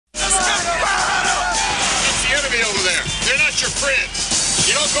your friends.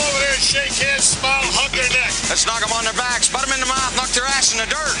 You don't go over there and shake hands, smile, hug their neck. Let's knock them on their backs, butt them in the mouth, knock their ass in the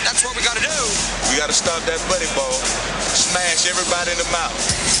dirt. That's what we got to do. We got to stop that buddy ball. Smash everybody in the mouth.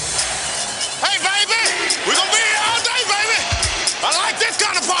 Hey, baby, we're going to be here all day, baby. I like this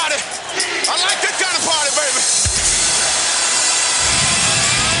kind of party. I like this kind of party, baby.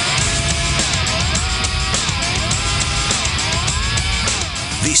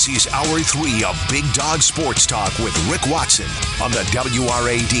 This is Hour 3 of Big Dog Sports Talk with Rick Watson on the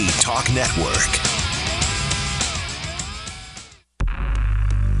WRAD Talk Network.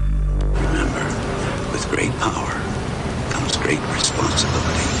 Remember, with great power comes great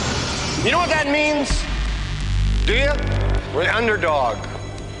responsibility. You know what that means? Do you? We're the underdog.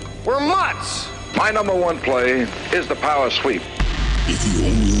 We're mutts. My number one play is the power sweep. If you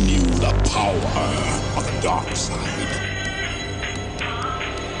only knew the power of the dark side.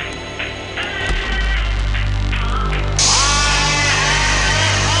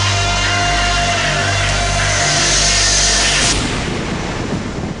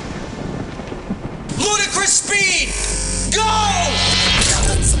 Ludicrous speed! Go!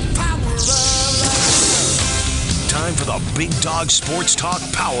 Time for the Big Dog Sports Talk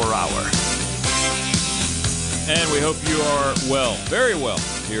Power Hour. And we hope you are well, very well,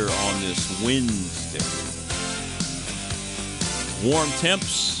 here on this Wednesday. Warm temps,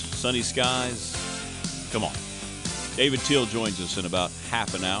 sunny skies. Come on. David Teal joins us in about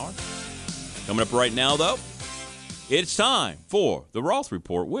half an hour. Coming up right now, though, it's time for the Roth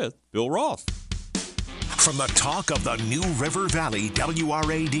Report with Bill Roth. From the talk of the New River Valley,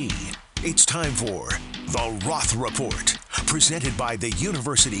 WRAD, it's time for the Roth Report, presented by the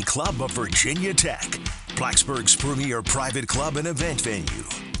University Club of Virginia Tech, Blacksburg's premier private club and event venue.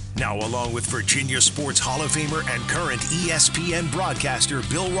 Now, along with Virginia Sports Hall of Famer and current ESPN broadcaster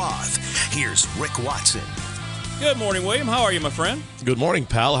Bill Roth, here's Rick Watson. Good morning, William. How are you, my friend? Good morning,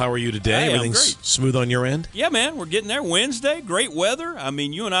 pal. How are you today? Hey, Everything's great. Smooth on your end? Yeah, man. We're getting there. Wednesday, great weather. I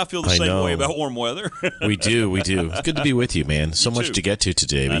mean, you and I feel the same way about warm weather. We do. It's good to be with you, man. So much to get to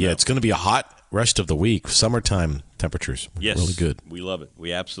today. But yeah, it's going to be a hot rest of the week. Summertime temperatures. Yes. Really good. We love it.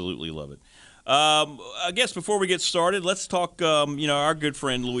 We absolutely love it. I guess before we get started, let's talk, our good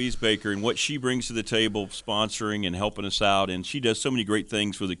friend Louise Baker and what she brings to the table, sponsoring and helping us out. And she does so many great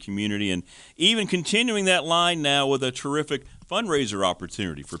things for the community and even continuing that line now with a terrific fundraiser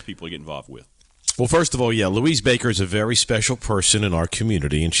opportunity for people to get involved with. Well, first of all, yeah, Louise Baker is a very special person in our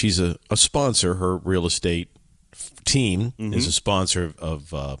community, and she's a sponsor. Her real estate team is a sponsor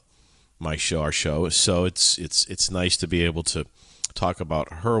of our show. So it's nice to be able to talk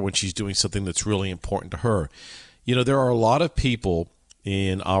about her when she's doing something that's really important to her. You know, there are a lot of people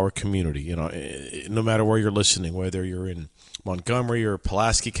in our community, no matter where you're listening, whether you're in Montgomery or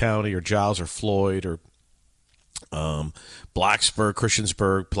Pulaski County or Giles or Floyd or Blacksburg,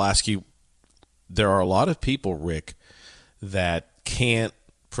 Christiansburg, Pulaski, there are a lot of people, Rick, that can't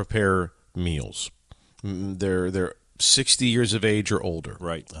prepare meals. They're 60 years of age or older.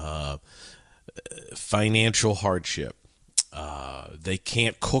 Right. Financial hardship. They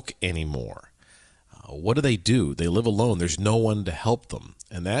can't cook anymore. What do? They live alone. There's no one to help them.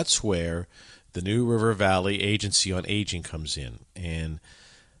 And that's where the New River Valley Agency on Aging comes in. And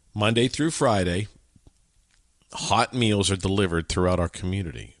Monday through Friday, hot meals are delivered throughout our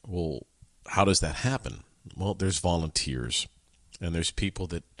community. Well, how does that happen? Well, there's volunteers, and there's people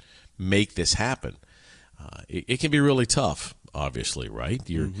that make this happen. It can be really tough, obviously, right?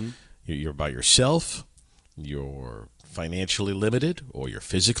 You're by yourself. You're financially limited or you're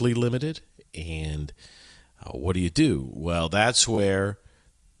physically limited. And what do? Well, that's where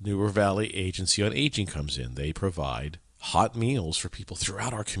New River Valley Agency on Aging comes in. They provide hot meals for people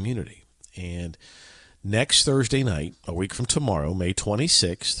throughout our community. And next Thursday night, a week from tomorrow, May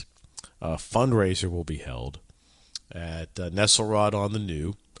 26th, a fundraiser will be held at Nesselrod on the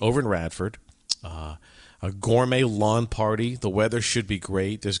New over in Radford. A gourmet lawn party. The weather should be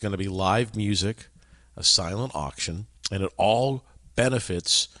great. There's going to be live music, a silent auction, and it all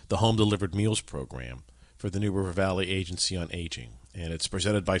benefits the Home Delivered Meals program for the New River Valley Agency on Aging. And it's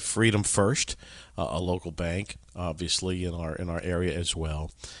presented by Freedom First, a local bank, obviously, in our area as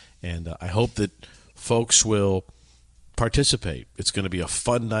well. And I hope that folks will participate. It's going to be a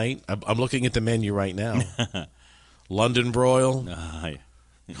fun night. I'm looking at the menu right now. London broil,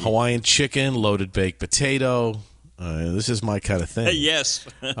 Hawaiian chicken, loaded baked potato. This is my kind of thing. Yes.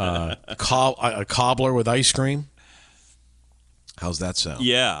 A cobbler with ice cream. How's that sound?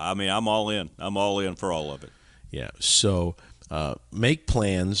 Yeah, I mean, I'm all in. I'm all in for all of it. Yeah, so make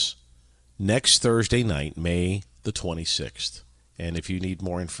plans next Thursday night, May the 26th. And if you need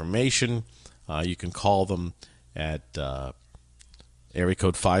more information, you can call them at Area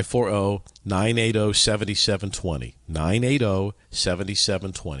code 540-980-7720.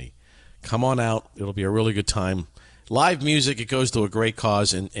 980-7720. Come on out. It'll be a really good time. Live music, it goes to a great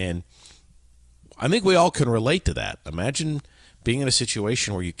cause, and I think we all can relate to that. Imagine being in a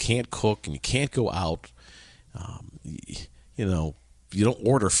situation where you can't cook and you can't go out. You don't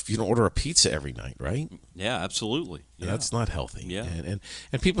order a pizza every night, right? Yeah, absolutely. Yeah. That's not healthy. Yeah. And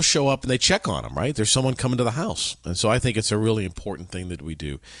people show up and they check on them, right? There's someone coming to the house. And so I think it's a really important thing that we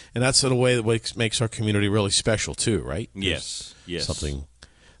do. And that's in a way that makes our community really special too, right? Yes.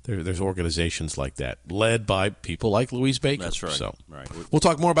 There's organizations like that led by people like Louise Baker. That's right. So right. We'll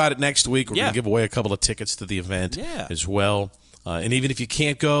talk more about it next week. We're going to give away a couple of tickets to the event as well. And even if you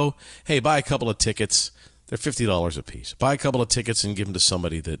can't go, hey, buy a couple of tickets. They're $50 a piece. Buy a couple of tickets and give them to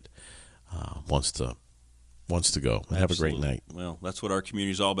somebody that wants to go and have a great night. Well, that's what our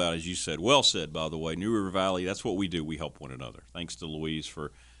community is all about, as you said. Well said, by the way. New River Valley, that's what we do. We help one another. Thanks to Louise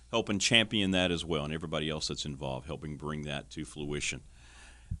for helping champion that as well, and everybody else that's involved, helping bring that to fruition.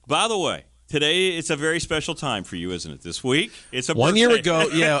 By the way, today it's a very special time for you, isn't it? This week, it's a 1 birthday. year ago.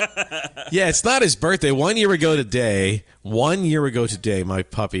 Yeah. It's not his birthday. 1 year ago today. 1 year ago today, my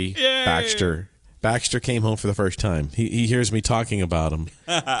puppy Baxter came home for the first time. He hears me talking about him.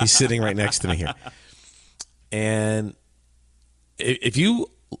 He's sitting right next to me here. And if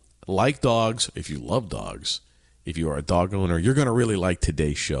you like dogs, if you love dogs, if you are a dog owner, you're going to really like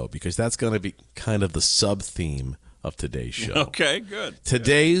today's show because that's going to be kind of the sub-theme of today's show. Okay, good.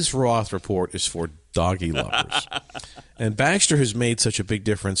 Today's Roth Report is for doggy lovers. And Baxter has made such a big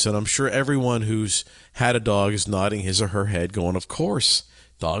difference, and I'm sure everyone who's had a dog is nodding his or her head going, of course,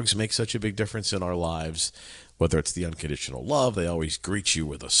 dogs make such a big difference in our lives. Whether it's the unconditional love, they always greet you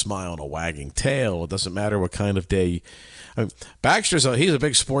with a smile and a wagging tail. It doesn't matter what kind of day. I mean, he's a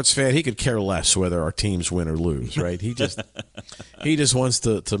big sports fan. He could care less whether our teams win or lose, right? He just wants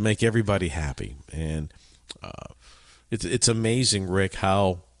to make everybody happy. And it's amazing, Rick,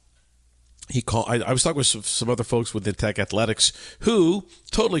 how he called. I was talking with some other folks within Tech Athletics who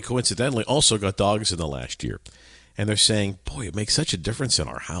totally coincidentally also got dogs in the last year. And they're saying, boy, it makes such a difference in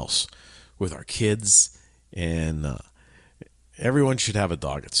our house with our kids. And everyone should have a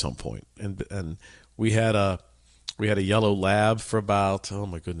dog at some point. And we had a yellow lab for about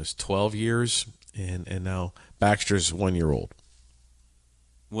 12 years, and now Baxter's 1 year old.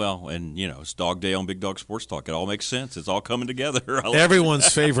 Well, and it's Dog Day on Big Dog Sports Talk. It all makes sense. It's all coming together.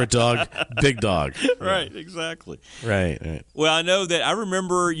 Everyone's favorite dog, Big Dog. Right, exactly. Right. Well, I know that I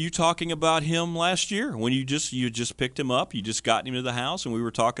remember you talking about him last year when you just picked him up. You just got him to the house, and we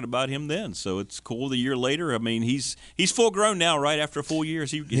were talking about him then. So it's cool. The year later, I mean, he's full grown now, right? After a full year,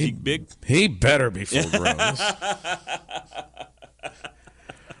 is he big? He better be full grown.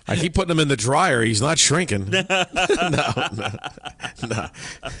 I keep putting him in the dryer. He's not shrinking. No.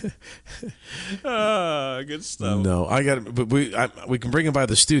 Good stuff. No, but we can bring him by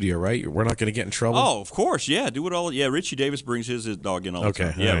the studio, right? We're not going to get in trouble. Oh, of course, yeah. Do it all. Yeah, Richie Davis brings his dog in all the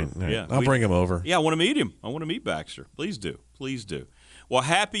time. Yeah, all right. I'll bring him over. Yeah, I want to meet him. I want to meet Baxter. Please do. Well,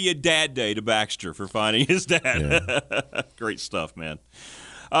 happy Dad Day to Baxter for finding his dad. Yeah. Great stuff, man.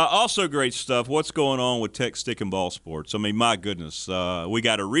 Also great stuff. What's going on with Tech Stick and Ball Sports? I mean, my goodness. We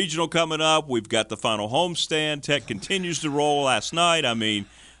got a regional coming up. We've got the final homestand. Tech continues to roll last night. I mean,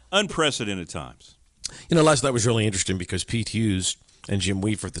 unprecedented times. Last night was really interesting because Pete Hughes and Jim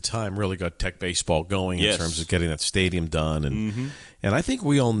Weaver at the time really got Tech baseball going in terms of getting that stadium done. And I think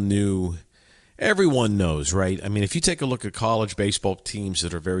we all knew, everyone knows, right? I mean, if you take a look at college baseball teams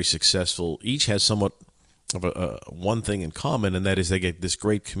that are very successful, each has somewhat of one thing in common, and that is they get this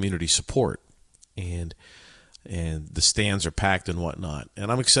great community support, and the stands are packed and whatnot.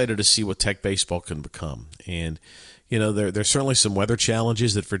 And I'm excited to see what Tech baseball can become. And there's certainly some weather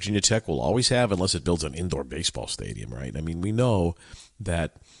challenges that Virginia Tech will always have unless it builds an indoor baseball stadium, right? I mean, we know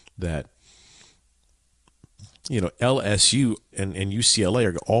that LSU and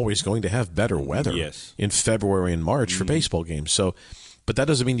UCLA are always going to have better weather in February and March for baseball games. So. But that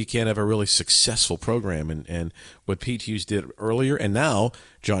doesn't mean you can't have a really successful program. And what Pete Hughes did earlier, and now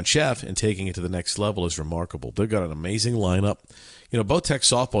John Sheff, and taking it to the next level is remarkable. They've got an amazing lineup. Both Tech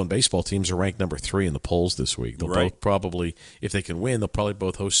softball and baseball teams are ranked number 3 in the polls this week. They'll both probably, if they can win, they'll probably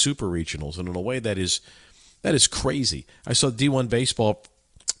both host super regionals. And in a way that is crazy. I saw D1 baseball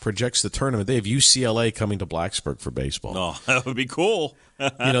projects the tournament. They have UCLA coming to Blacksburg for baseball. Oh, that would be cool.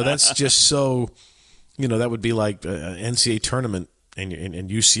 That's just so, that would be like an NCAA tournament. And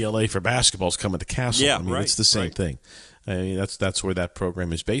UCLA for basketball is coming to Castle. Yeah, I mean, it's the same thing. I mean, that's where that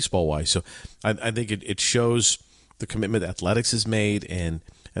program is baseball-wise. So I think it shows the commitment athletics has made, and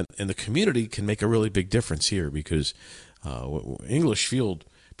the community can make a really big difference here because English Field,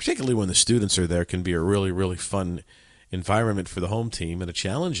 particularly when the students are there, can be a really, really fun environment for the home team and a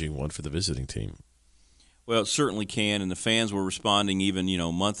challenging one for the visiting team. Well, it certainly can, and the fans were responding even,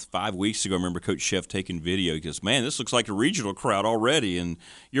 5 weeks ago. I remember Coach Sheff taking video. He goes, man, this looks like a regional crowd already. And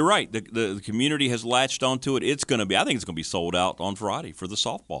you're right. The community has latched onto it. I think it's going to be sold out on Friday for the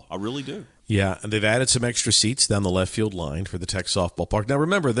softball. I really do. Yeah, and they've added some extra seats down the left field line for the Tech softball park. Now,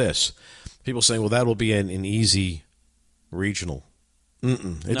 remember this. People saying, well, that will be an easy regional.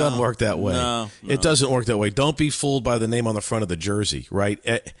 It doesn't work that way. No. It doesn't work that way. Don't be fooled by the name on the front of the jersey, right?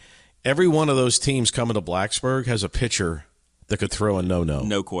 Every one of those teams coming to Blacksburg has a pitcher that could throw a no-no.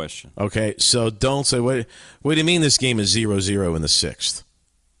 No question. Okay, so don't say, what do you mean this game is 0-0 in the sixth?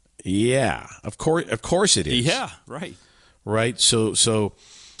 Yeah, of course it is. Yeah, right. Right, so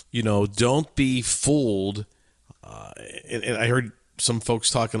don't be fooled. And I heard some folks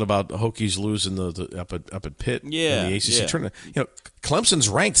talking about the Hokies losing the up at Pitt in the ACC tournament. Clemson's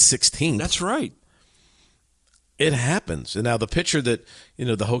ranked 16th. That's right. It happens. And now the pitcher that,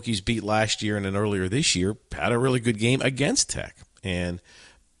 the Hokies beat last year and then earlier this year had a really good game against Tech. And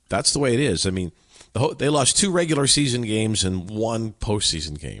that's the way it is. I mean, they lost 2 regular season games and 1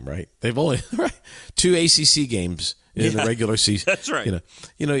 postseason game, right? They've only 2 ACC games in the regular season. That's right.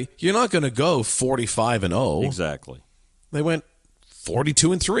 You're not going to go 45-0. Exactly. They went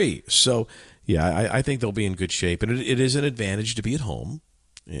 42-3. So, yeah, I think they'll be in good shape. And it is an advantage to be at home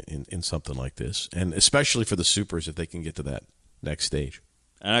in something like this, and especially for the Supers if they can get to that next stage.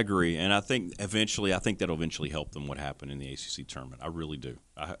 And I agree, and I think that'll eventually help them what happened in the ACC tournament. I really do.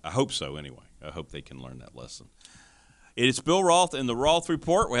 I hope so anyway. I hope they can learn that lesson. It's Bill Roth and the Roth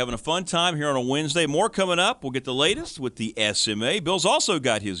Report. We're having a fun time here on a Wednesday. More coming up. We'll get the latest with the SMA. Bill's also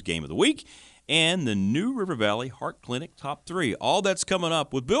got his Game of the Week and the New River Valley Heart Clinic Top 3. All that's coming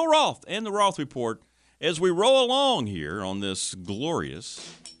up with Bill Roth and the Roth Report as we roll along here on this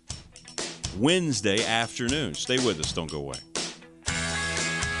glorious Wednesday afternoon. Stay with us. Don't go away.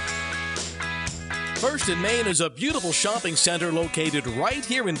 First in Main is a beautiful shopping center located right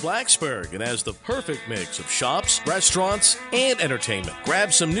here in Blacksburg and has the perfect mix of shops, restaurants, and entertainment.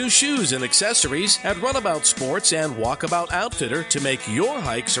 Grab some new shoes and accessories at Runabout Sports and Walkabout Outfitter to make your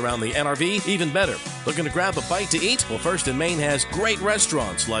hikes around the NRV even better. Looking to grab a bite to eat? Well, First in Main has great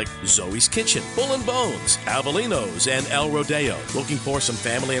restaurants like Zoe's Kitchen, Bull and Bones, Avelino's, and El Rodeo. Looking for some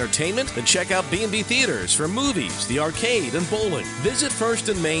family entertainment? Then check out B&B Theaters for movies, the arcade, and bowling. Visit First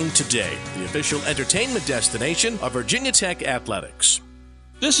in Main today, the official entertainment destination of Virginia Tech Athletics.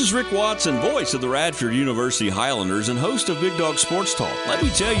 This is Rick Watson, voice of the Radford University Highlanders and host of Big Dog Sports Talk. Let me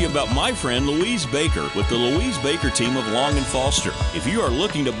tell you about my friend Louise Baker with the Louise Baker team of Long & Foster. If you are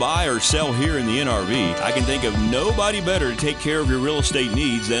looking to buy or sell here in the NRV, I can think of nobody better to take care of your real estate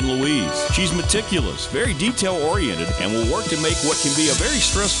needs than Louise. She's meticulous, very detail-oriented, and will work to make what can be a very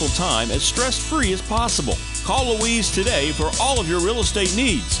stressful time as stress-free as possible. Call Louise today for all of your real estate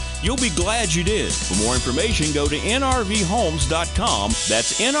needs. You'll be glad you did. For more information, go to nrvhomes.com.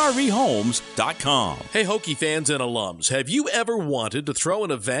 That's nrvhomes.com. Hey, Hokie fans and alums, have you ever wanted to throw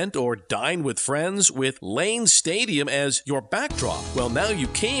an event or dine with friends with Lane Stadium as your backdrop? Well, now you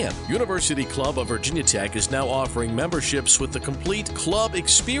can. University Club of Virginia Tech is now offering memberships with the complete club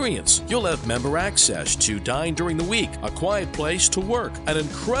experience. You'll have member access to dine during the week, a quiet place to work, an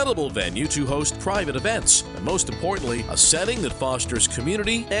incredible venue to host private events, and most importantly, a setting that fosters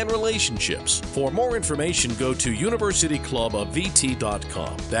community and relationships. For more information, go to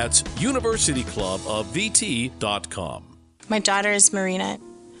universityclubofvt.com. That's universityclubofvt.com. My daughter is Marina.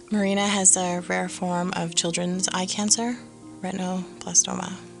 Marina has a rare form of children's eye cancer,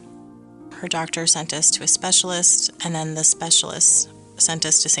 retinoblastoma. Her doctor sent us to a specialist, and then the specialist sent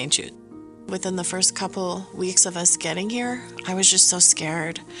us to St. Jude. Within the first couple weeks of us getting here, I was just so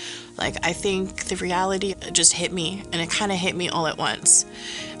scared. I think the reality just hit me, and it kind of hit me all at once.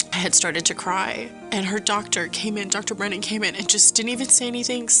 I had started to cry, and her doctor came in, Dr. Brennan came in, and just didn't even say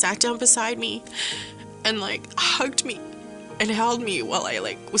anything, sat down beside me, and hugged me and held me while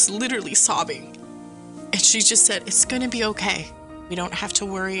I was literally sobbing. And she just said, it's gonna be okay. We don't have to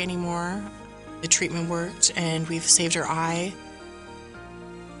worry anymore. The treatment worked, and we've saved her eye.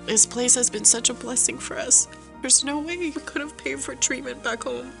 This place has been such a blessing for us. There's no way we could have paid for treatment back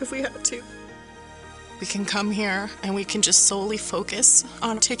home if we had to. We can come here and we can just solely focus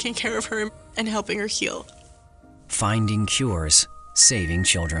on taking care of her and helping her heal. Finding cures, saving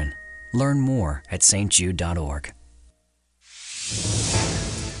children. Learn more at stjude.org.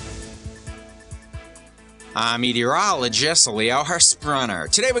 I'm meteorologist Leo Hersbrunner.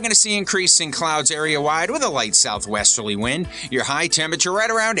 Today we're going to see increasing clouds area-wide with a light southwesterly wind. Your high temperature right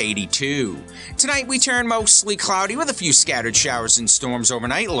around 82. Tonight we turn mostly cloudy with a few scattered showers and storms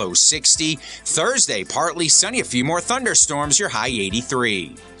overnight, low 60. Thursday, partly sunny, a few more thunderstorms, your high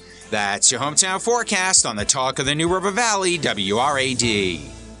 83. That's your hometown forecast on the Talk of the New River Valley, WRAD.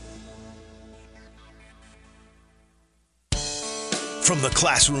 From the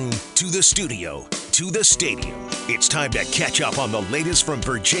classroom to the studio to the stadium, it's time to catch up on the latest from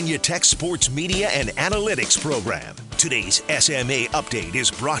Virginia Tech Sports Media and Analytics program. Today's SMA update is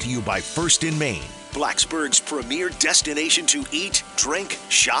brought to you by First in Maine, Blacksburg's premier destination to eat, drink,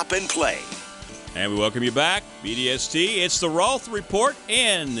 shop, and play. And we welcome you back, BDST. It's the Roth Report,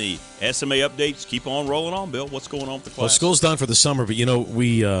 and the SMA updates keep on rolling on. Bill, what's going on with the class? Well, school's done for the summer, but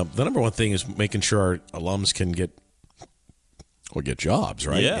we the number one thing is making sure our alums can get jobs,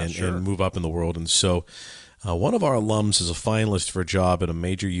 right? Yeah, and move up in the world. And so one of our alums is a finalist for a job at a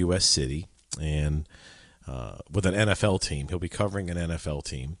major U.S. city and with an NFL team. He'll be covering an NFL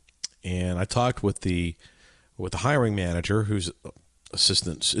team. And I talked with the hiring manager, who's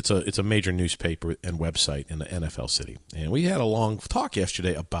assistant. It's a major newspaper and website in the NFL city. And we had a long talk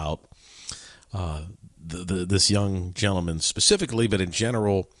yesterday about this young gentleman specifically, but in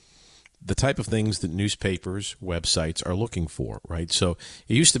general, the type of things that newspapers, websites are looking for, right? So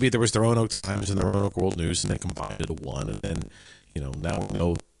it used to be there was the Roanoke Times and the Roanoke World News, and they combined it into one. And then, now we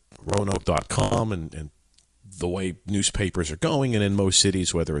know Roanoke.com and the way newspapers are going. And in most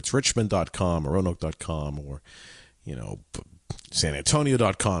cities, whether it's Richmond.com or Roanoke.com or, San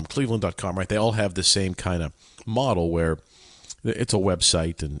Antonio.com, Cleveland.com, right? They all have the same kind of model where it's a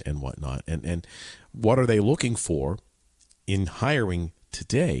website and whatnot. And what are they looking for in hiring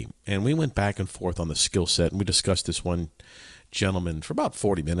today? And we went back and forth on the skill set, and we discussed this one gentleman for about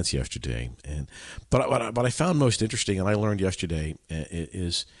 40 minutes yesterday. But what I found most interesting, and I learned yesterday,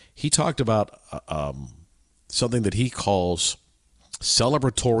 is he talked about something that he calls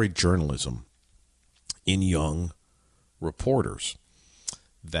celebratory journalism in young reporters.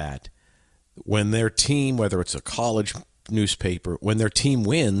 That when their team, whether it's a college newspaper, when their team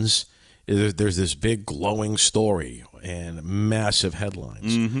wins, there's this big glowing story and massive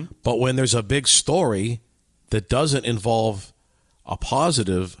headlines. Mm-hmm. But when there's a big story that doesn't involve a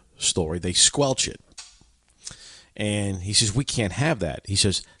positive story, they squelch it. And he says, we can't have that. He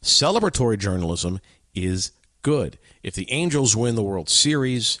says, celebratory journalism is good. If the Angels win the World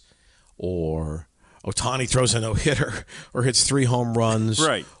Series, or Ohtani throws a no-hitter or hits 3 home runs,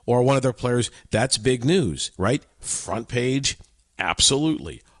 right, or one of their players, that's big news, right? Front page,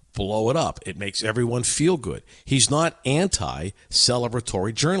 absolutely. Blow it up. It makes everyone feel good. He's not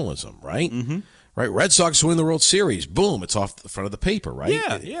anti-celebratory journalism, right? Mm-hmm. Right. Red Sox win the World Series. Boom. It's off the front of the paper, right?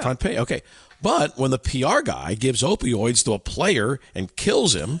 Yeah. Front page. Okay. But when the PR guy gives opioids to a player and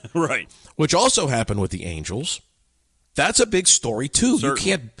kills him, right, which also happened with the Angels, that's a big story too.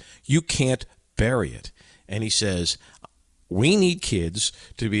 Certainly. You can't bury it. And he says, we need kids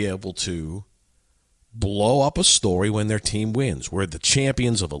to be able to blow up a story when their team wins. We're the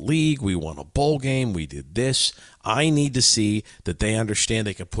champions of a league. We won a bowl game. We did this. I need to see that they understand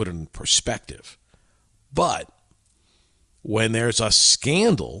they can put it in perspective. But when there's a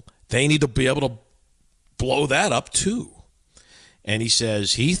scandal, they need to be able to blow that up too. And he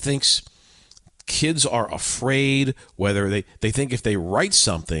says he thinks kids are afraid, whether they think if they write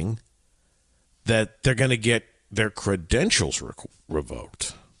something that they're going to get their credentials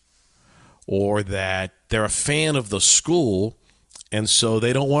revoked, or that they're a fan of the school, and so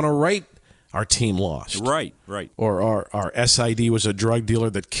they don't want to write our team lost. Right. Or our SID was a drug dealer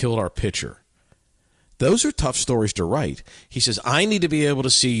that killed our pitcher. Those are tough stories to write. He says, I need to be able to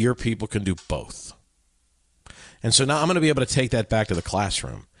see your people can do both. And so now I'm going to be able to take that back to the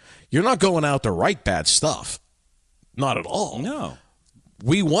classroom. You're not going out to write bad stuff. Not at all. No.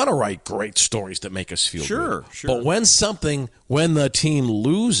 We want to write great stories that make us feel good. Sure. But when the team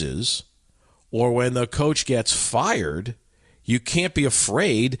loses, or when the coach gets fired, you can't be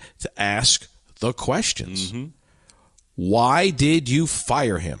afraid to ask the questions. Mm-hmm. Why did you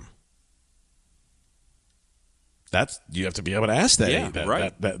fire him? You have to be able to ask that. Yeah,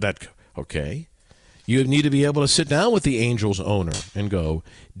 right. Okay. You need to be able to sit down with the Angels owner and go,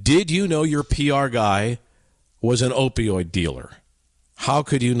 did you know your PR guy was an opioid dealer? How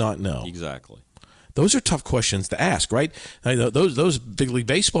could you not know? Exactly. Those are tough questions to ask, right? Those big league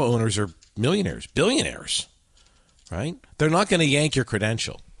baseball owners are millionaires, billionaires, right? They're not going to yank your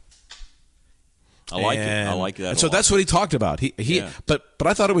credential. I like it. I like that. And so that's what he talked about. But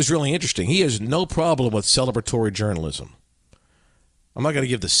I thought it was really interesting. He has no problem with celebratory journalism. I'm not going to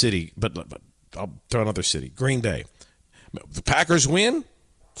give the city, but I'll throw another city. Green Bay. The Packers win.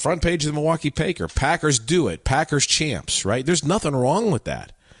 Front page of the Milwaukee Packer. Packers do it. Packers champs, right? There's nothing wrong with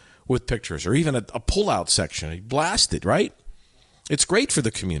that, with pictures, or even a pull-out section. Blast it, right? It's great for the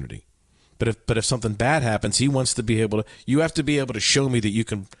community. But if something bad happens, he wants to be able to. You have to be able to show me that you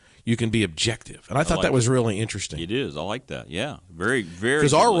can be objective. And I thought that was really interesting. It is. I like that. Yeah, very, very.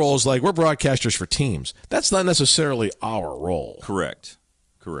 Because our role is like we're broadcasters for teams. That's not necessarily our role. Correct.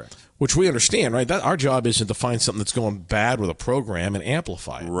 Which we understand, right? That our job isn't to find something that's going bad with a program and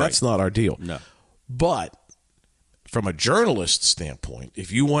amplify it. Right. That's not our deal. No. But from a journalist standpoint,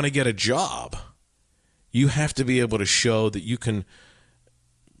 if you want to get a job, you have to be able to show that you can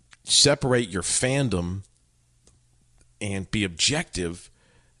separate your fandom and be objective.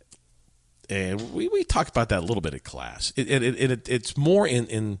 And we talked about that a little bit at class. It's more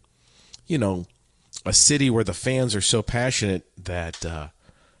in a city where the fans are so passionate that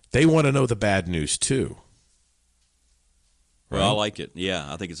they want to know the bad news too. Right? Well, I like it. Yeah,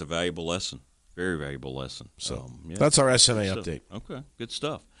 I think it's a valuable lesson. Very valuable lesson. So yeah. That's our SMA update. Okay, good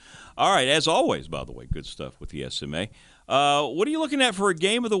stuff. All right, as always, by the way, good stuff with the SMA. What are you looking at for a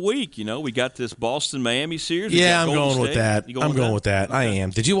game of the week? We got this Boston-Miami series. Yeah, I'm going with that. I'm going with that. Okay. I am.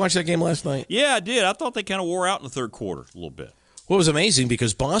 Did you watch that game last night? Yeah, I did. I thought they kind of wore out in the third quarter a little bit. Well, it was amazing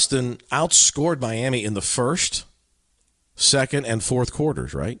because Boston outscored Miami in the first, second, and fourth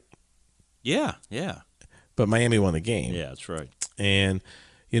quarters, right? Yeah. But Miami won the game. Yeah, that's right. And,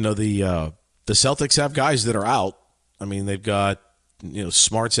 the Celtics have guys that are out. I mean, they've got,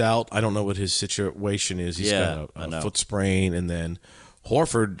 Smart's out. I don't know what his situation is. He's got a foot sprain. And then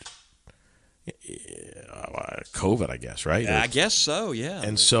Horford, COVID, I guess, right? I guess so, yeah.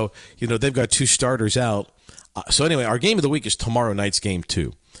 And so, they've got two starters out. So anyway, our game of the week is tomorrow night's game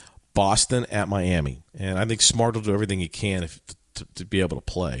 2, Boston at Miami. And I think Smart will do everything he can to be able to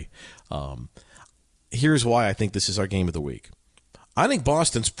play. Here's why I think this is our game of the week. I think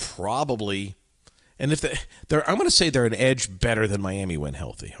Boston's probably, and if I'm going to say they're an edge better than Miami when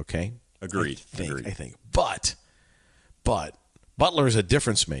healthy. Okay, agreed. I think, but Butler is a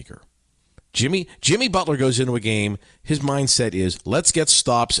difference maker. Jimmy Butler goes into a game. His mindset is let's get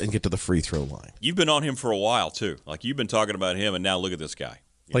stops and get to the free throw line. You've been on him for a while too. Like you've been talking about him, and now look at this guy.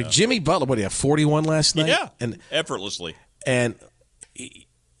 Jimmy Butler, what do you have? 41 last night. Yeah, and effortlessly. And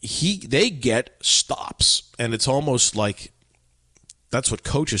they get stops, and it's almost like that's what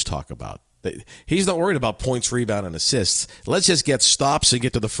coaches talk about. He's not worried about points, rebound, and assists. Let's just get stops and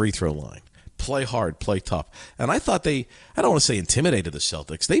get to the free throw line. Play hard, play tough. And I thought I don't want to say intimidated the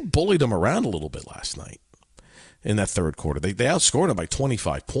Celtics. They bullied them around a little bit last night in that third quarter. They outscored them by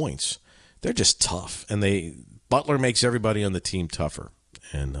 25 points. They're just tough, and Butler makes everybody on the team tougher.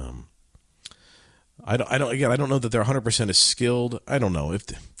 And I don't know that they're 100% as skilled. I don't know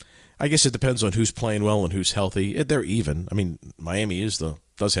I guess it depends on who's playing well and who's healthy. They're even. I mean, Miami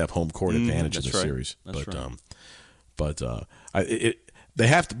does have home court advantage in the series. That's right.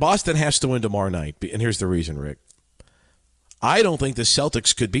 Boston has to win tomorrow night, and here's the reason, Rick. I don't think the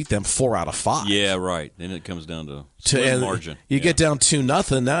Celtics could beat them 4 out of 5. Yeah, right. Then it comes down to slim margin. You get down 2-0.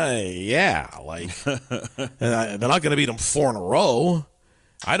 They're not going to beat them 4 in a row.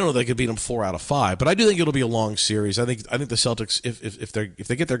 I don't know if they could beat them 4 out of 5, but I do think it'll be a long series. I think the Celtics, if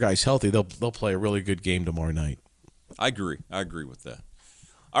they get their guys healthy, they'll play a really good game tomorrow night. I agree with that.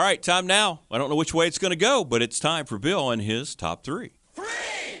 All right, time now. I don't know which way it's going to go, but it's time for Bill and his top 3. 3,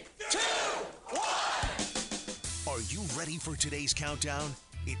 2, 1. Are you ready for today's countdown?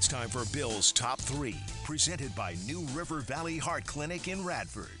 It's time for Bill's top 3, presented by New River Valley Heart Clinic in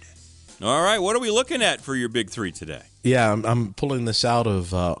Radford. All right, what are we looking at for your big 3 today? Yeah, I'm pulling this out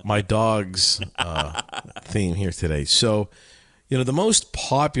of my dog's theme here today. So, the most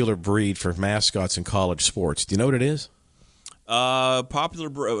popular breed for mascots in college sports, do you know what it is?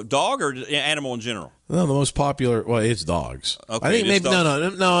 Popular dog or animal in general? No, the most popular, it's dogs. Okay, I think maybe,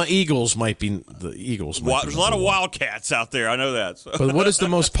 no, Eagles might be, the Eagles might There's a lot of Wildcats out there, I know that. So. But what is the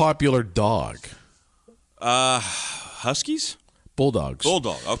most popular dog? Huskies? Bulldogs.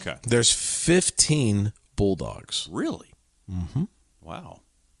 Bulldog, okay. There's 15 bulldogs. Really? Mm-hmm. Wow.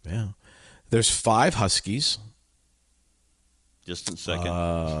 Yeah. There's 5 huskies. Distant second.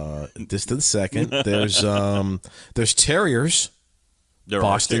 There's terriers.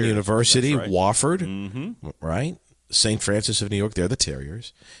 Boston terriers. University, Right. Wofford, right? St. Francis of New York, they're the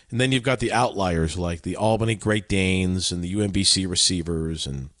terriers. And then you've got the outliers like the Albany Great Danes and the UMBC Receivers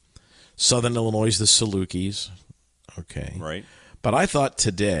and Southern Illinois, the Salukis. Okay. Right. But I thought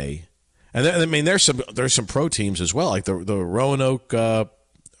today, and there's some pro teams as well, like the Roanoke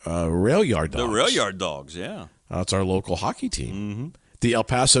Rail Yard Dogs. The Rail Yard Dogs, yeah. That's our local hockey team. Mm-hmm. The El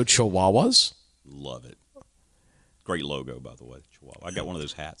Paso Chihuahuas. Love it. Great logo, by the way. Chihuahua. I got one of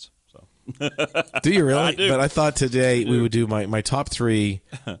those hats. So. Do you really? I do. But I thought today we would do my top 3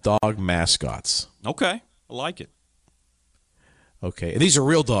 dog mascots. Okay. I like it. Okay. And these are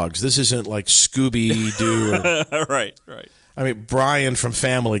real dogs. This isn't like Scooby-Doo. Right. I mean, Brian from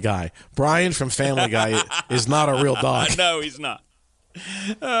Family Guy. Brian from Family Guy is not a real dog. No, he's not.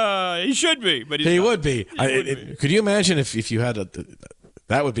 He should be, but he not. would be. Could you imagine if you had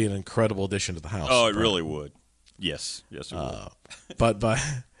that would be an incredible addition to the house. Oh, it really would. Yes, it would. But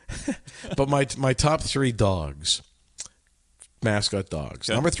my top 3 dogs, mascot dogs.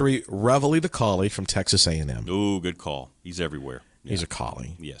 Okay. Number 3, Reveille the Collie from Texas A&M. Ooh, good call. He's everywhere. Yeah. He's a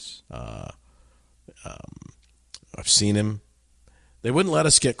collie. Yes. I've seen him. They wouldn't let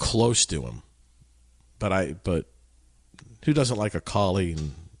us get close to him, but who doesn't like a collie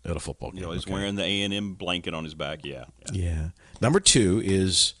at a football game? He's wearing the A&M blanket on his back. Yeah. Number 2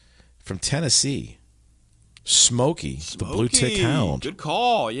 is from Tennessee, Smokey, the Blue Tick Hound. Good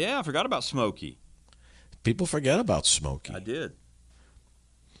call. Yeah, I forgot about Smokey. People forget about Smokey. I did.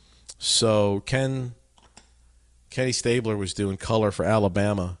 So Kenny Stabler was doing color for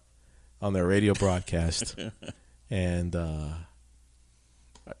Alabama on their radio broadcast, and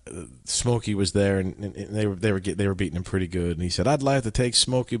Smokey was there, and they were beating him pretty good. And he said, "I'd like to take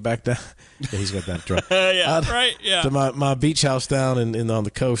Smokey back down." Yeah, he's got that drunk. Yeah. To my beach house down on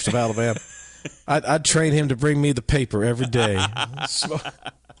the coast of Alabama. I'd train him to bring me the paper every day. That's what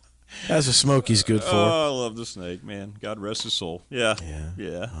Smokey's good for. Oh, I love the snake, man. God rest his soul. Yeah.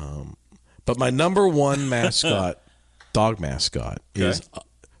 But my number 1 mascot, dog mascot, is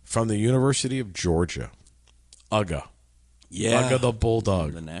from the University of Georgia, Uga. Yeah. Uga the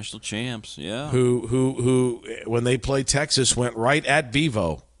Bulldog. The national champs, yeah. Who when they played Texas, went right at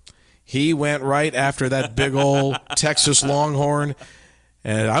Bevo. He went right after that big old Texas Longhorn.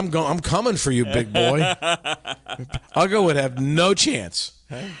 And I'm coming for you, big boy. Uga would have no chance.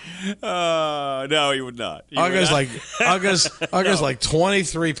 No, he would not. Uga's like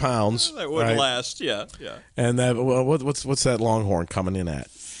 23 pounds. That wouldn't last. Yeah. And that what's that Longhorn coming in at?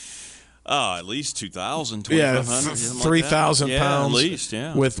 At least 2,000, 2,500. 3,000 pounds. At least,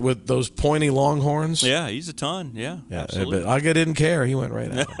 yeah. With those pointy Longhorns. Yeah, he's a ton. Yeah, absolutely. But Uga didn't care. He went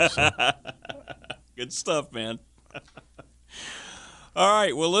right at him. So. Good stuff, man. All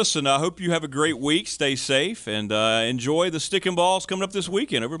right. Well, listen, I hope you have a great week. Stay safe and enjoy the stick and balls coming up this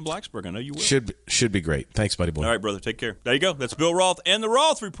weekend over in Blacksburg. I know you will. Should be great. Thanks, buddy boy. All right, brother. Take care. There you go. That's Bill Roth and the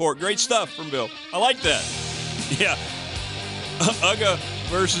Roth Report. Great stuff from Bill. I like that. Yeah. Uga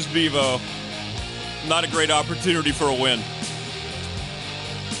versus Bevo. Not a great opportunity for a win.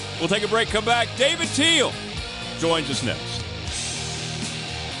 We'll take a break. Come back. David Teal joins us next.